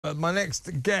My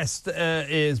next guest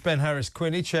is Ben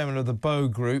Harris-Quinney, chairman of the Bow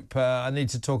Group. I need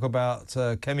to talk about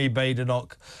Kemi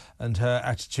Badenoch and her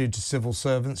attitude to civil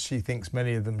servants. She thinks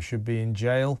many of them should be in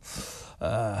jail.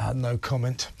 No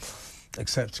comment,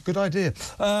 except good idea.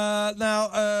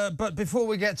 But before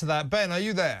we get to that, Ben, are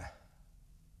you there?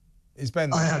 Is Ben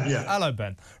there? I am, yeah. Hello,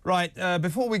 Ben. Right,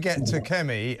 before we get to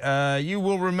Kemi, you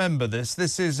will remember this.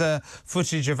 This is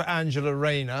footage of Angela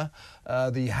Rayner,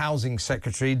 the Housing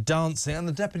Secretary, dancing, and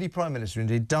the Deputy Prime Minister,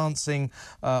 indeed, dancing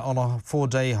on a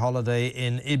 4-day holiday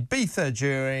in Ibiza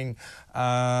during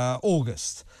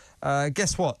August.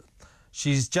 Guess what?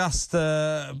 She's just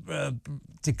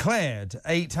declared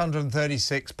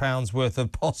 £836 worth of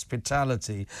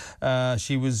hospitality.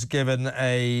 She was given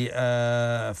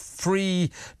a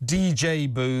free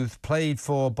DJ booth paid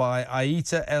for by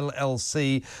Aita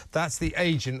LLC. That's the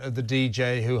agent of the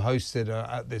DJ who hosted her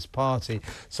at this party.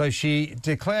 So she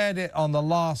declared it on the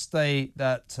last day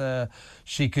that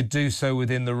she could do so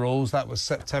within the rules. That was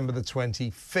September the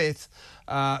 25th.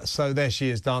 So there she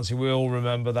is dancing. We all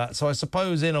remember that. So I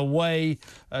suppose in a way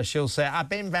she'll say, I've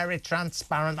been very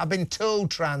transparent. I've been too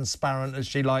transparent, as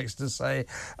she likes to say.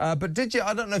 But did you,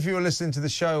 I don't know if you were listening to the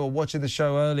show or watching the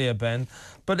show earlier, Ben,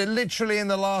 but it literally in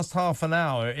the last half an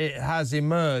hour, it has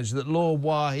emerged that Lord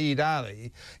Wahid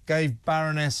Ali gave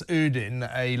Baroness Udin,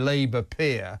 a Labour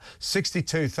peer,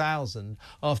 £62,000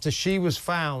 after she was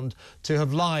found to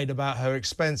have lied about her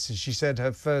expenses. She said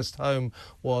her first home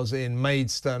was in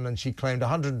Maidstone and she claimed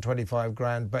 125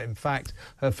 grand, but in fact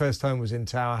her first home was in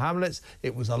Tower Hamlets.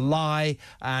 It was a lie,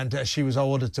 and she was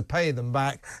ordered to pay them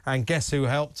back, and guess who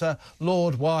helped her?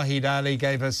 Lord Wahid Ali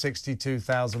gave her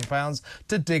 £62,000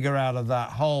 to dig her out of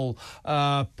that hole.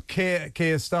 Keir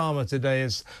Starmer today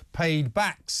has paid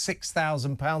back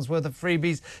 £6,000 worth of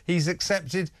freebies he's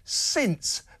accepted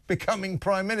since becoming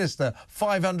Prime Minister.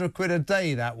 500 quid a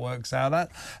day, that works out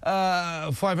at.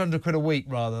 500 quid a week,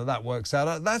 rather, that works out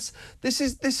at. This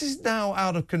is now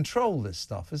out of control, this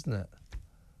stuff, isn't it?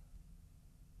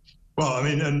 Well, I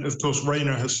mean, and of course,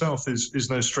 Rayner herself is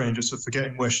no stranger to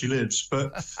forgetting where she lives.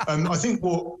 But I think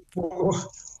what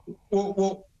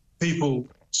people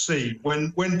see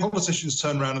when politicians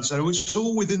turn around and say, oh, it's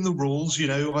all within the rules, you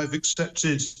know, I've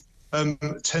accepted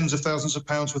tens of thousands of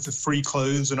pounds worth of free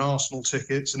clothes and Arsenal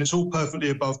tickets, and it's all perfectly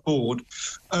above board.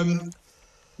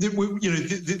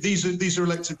 These are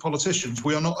elected politicians.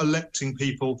 We are not electing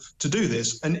people to do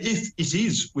this. And if it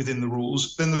is within the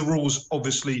rules, then the rules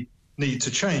obviously need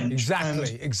to change.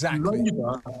 Exactly.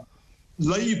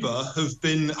 Labour have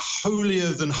been holier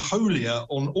than holier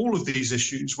on all of these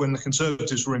issues when the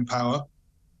Conservatives were in power.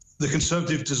 The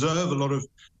Conservatives deserve a lot of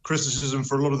criticism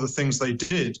for a lot of the things they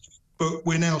did, but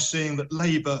we're now seeing that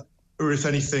Labour are, if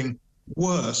anything,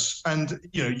 worse. And,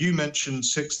 you know, you mentioned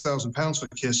 £6,000 for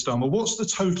Keir Starmer. What's the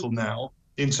total now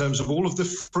in terms of all of the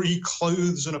free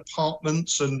clothes and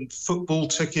apartments and football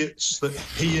tickets that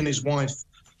he and his wife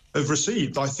have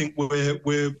received? I think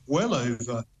we're well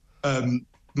over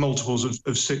multiples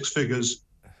of six figures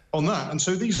on that. And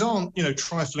so these aren't, you know,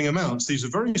 trifling amounts. These are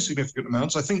very significant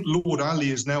amounts. I think Lord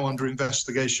Ali is now under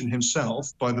investigation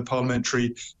himself by the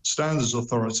Parliamentary Standards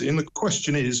Authority. And the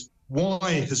question is,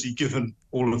 why has he given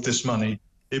all of this money?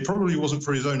 It probably wasn't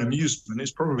for his own amusement.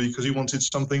 It's probably because he wanted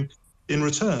something in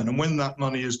return. And when that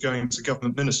money is going to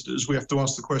government ministers, we have to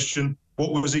ask the question,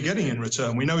 what was he getting in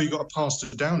return? We know he got a pass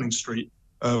to Downing Street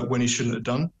when he shouldn't have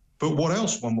done. But what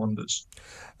else, one wonders?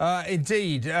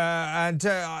 Indeed. I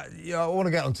want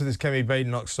to get onto this Kemi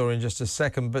Badenoch story in just a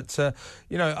second, but, Keir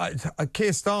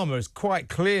Starmer is quite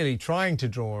clearly trying to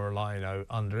draw a line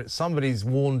under it. Somebody's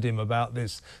warned him about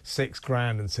this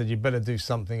 £6,000 and said, you better do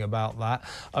something about that.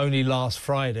 Only last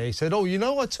Friday, he said, oh, you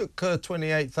know, I took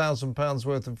 £28,000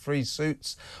 worth of free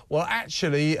suits. Well,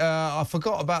 actually, I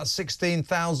forgot about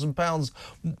 £16,000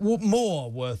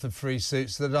 more worth of free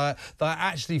suits that I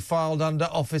actually filed under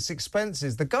office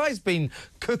expenses. The guy's been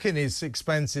cooking his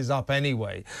expenses up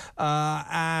anyway,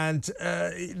 and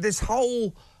this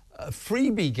whole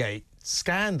Freebie-gate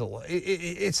scandal,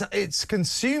 it's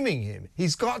consuming him.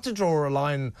 He's got to draw a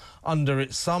line under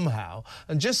it somehow,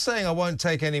 and just saying I won't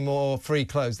take any more free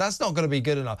clothes, that's not going to be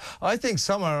good enough. I think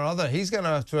somehow or other he's going to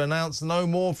have to announce no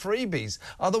more freebies,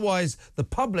 otherwise the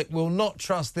public will not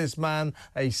trust this man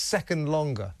a second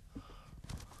longer.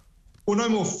 Well, no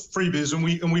more freebies, and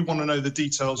we want to know the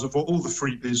details of what all the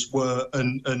freebies were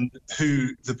and who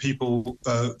the people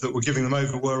that were giving them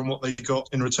over were and what they got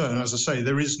in return. As I say,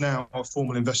 there is now a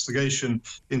formal investigation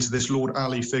into this Lord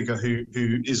Ali figure who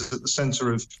is at the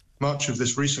centre of much of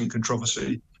this recent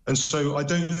controversy. And so I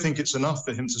don't think it's enough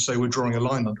for him to say we're drawing a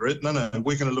line under it. No,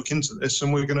 we're going to look into this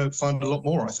and we're going to find a lot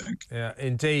more, I think. Yeah,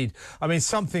 indeed. I mean,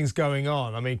 something's going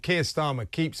on. I mean, Keir Starmer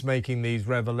keeps making these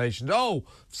revelations. Oh,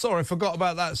 sorry, I forgot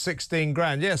about that 16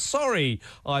 grand. Yeah, sorry,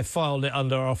 I filed it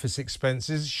under office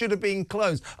expenses. Should have been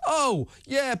closed. Oh,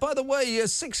 yeah, by the way,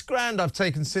 6 grand I've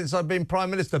taken since I've been Prime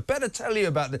Minister. Better tell you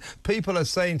about it. People are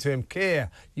saying to him,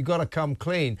 Keir, you got to come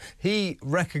clean. He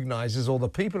recognises, or the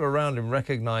people around him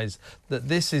recognise, that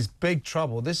this is big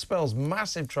trouble. This spells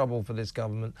massive trouble for this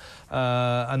government.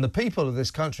 And the people of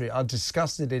this country are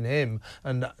disgusted in him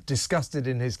and disgusted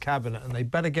in his cabinet, and they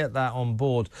better get that on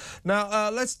board. Now,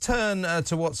 let's turn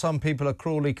to what some people are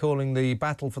cruelly calling the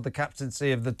battle for the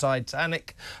captaincy of the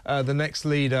Titanic. The next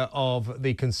leader of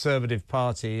the Conservative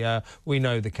Party, we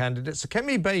know the candidate. So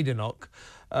Kemi Badenoch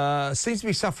seems to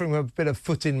be suffering with a bit of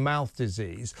foot-in-mouth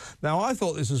disease. Now, I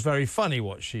thought this was very funny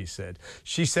what she said.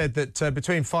 She said that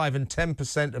between 5 and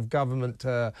 10% of government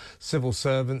civil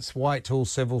servants, Whitehall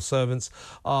civil servants,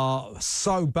 are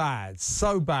so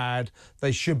bad,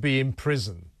 they should be in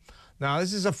prison. Now,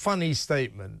 this is a funny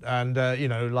statement, and, you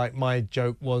know, like my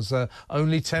joke was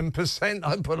only 10%.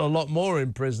 I put a lot more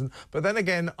in prison. But then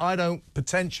again, I don't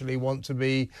potentially want to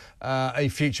be a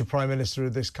future Prime Minister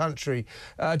of this country.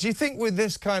 Do you think with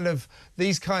these kind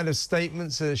of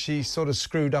statements, she sort of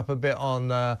screwed up a bit on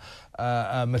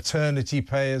maternity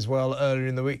pay as well earlier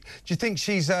in the week? Do you think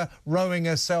she's rowing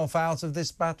herself out of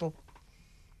this battle?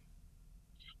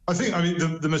 I mean,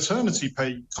 the maternity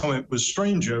pay comment was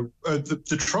stranger.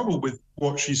 The trouble with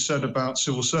what she said about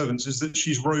civil servants is that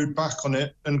she's rode back on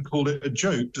it and called it a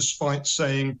joke, despite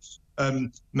saying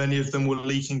many of them were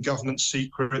leaking government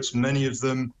secrets, many of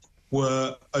them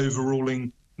were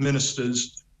overruling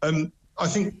ministers. I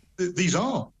think these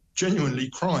are genuinely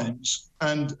crimes,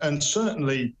 and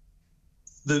certainly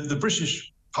the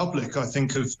British public, I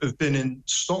think, have been in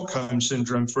Stockholm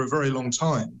syndrome for a very long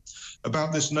time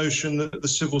about this notion that the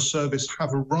civil service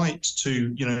have a right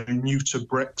to, you know, neuter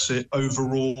Brexit,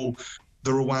 overall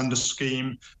the Rwanda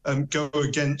scheme, go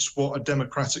against what a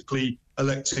democratically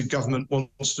elected government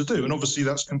wants to do. And obviously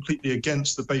that's completely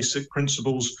against the basic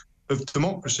principles of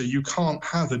democracy. You can't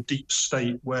have a deep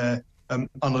state where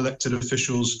unelected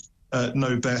officials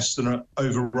know best and are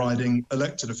overriding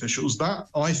elected officials. That,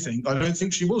 I don't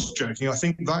think she was joking. I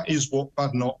think that is what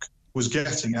Badenoch was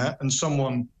getting at, and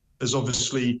someone has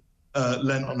obviously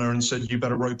lent on her and said, you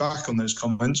better row back on those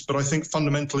comments. But I think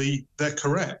fundamentally they're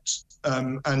correct,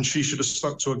 and she should have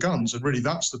stuck to her guns, and really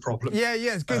that's the problem. Yeah,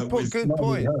 it's good point. Good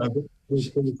point.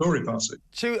 The Tory party.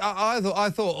 I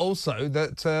thought also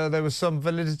that there was some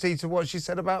validity to what she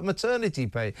said about maternity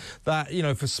pay. That, you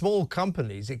know, for small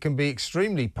companies, it can be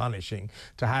extremely punishing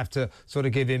to have to sort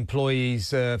of give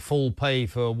employees full pay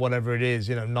for whatever it is,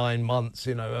 you know, 9 months,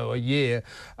 you know, or a year.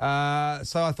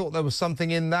 So I thought there was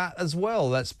something in that as well.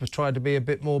 Let's try to be a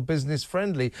bit more business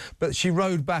friendly. But she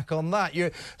rode back on that.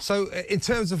 So in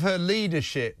terms of her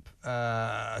leadership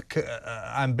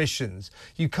ambitions,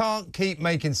 you can't keep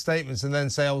making statements and then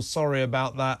say, oh, sorry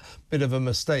about that bit of a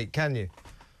mistake, can you?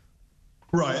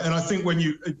 Right, and I think when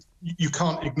you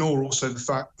can't ignore also the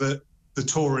fact that the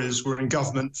Tories were in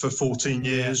government for 14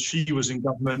 years. She was in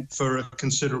government for a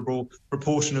considerable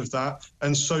proportion of that,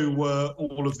 and so were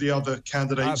all of the other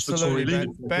candidates for Tory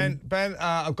leadership. Ben,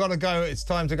 I've got to go. It's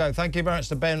time to go. Thank you very much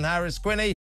to Ben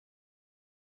Harris-Quinney.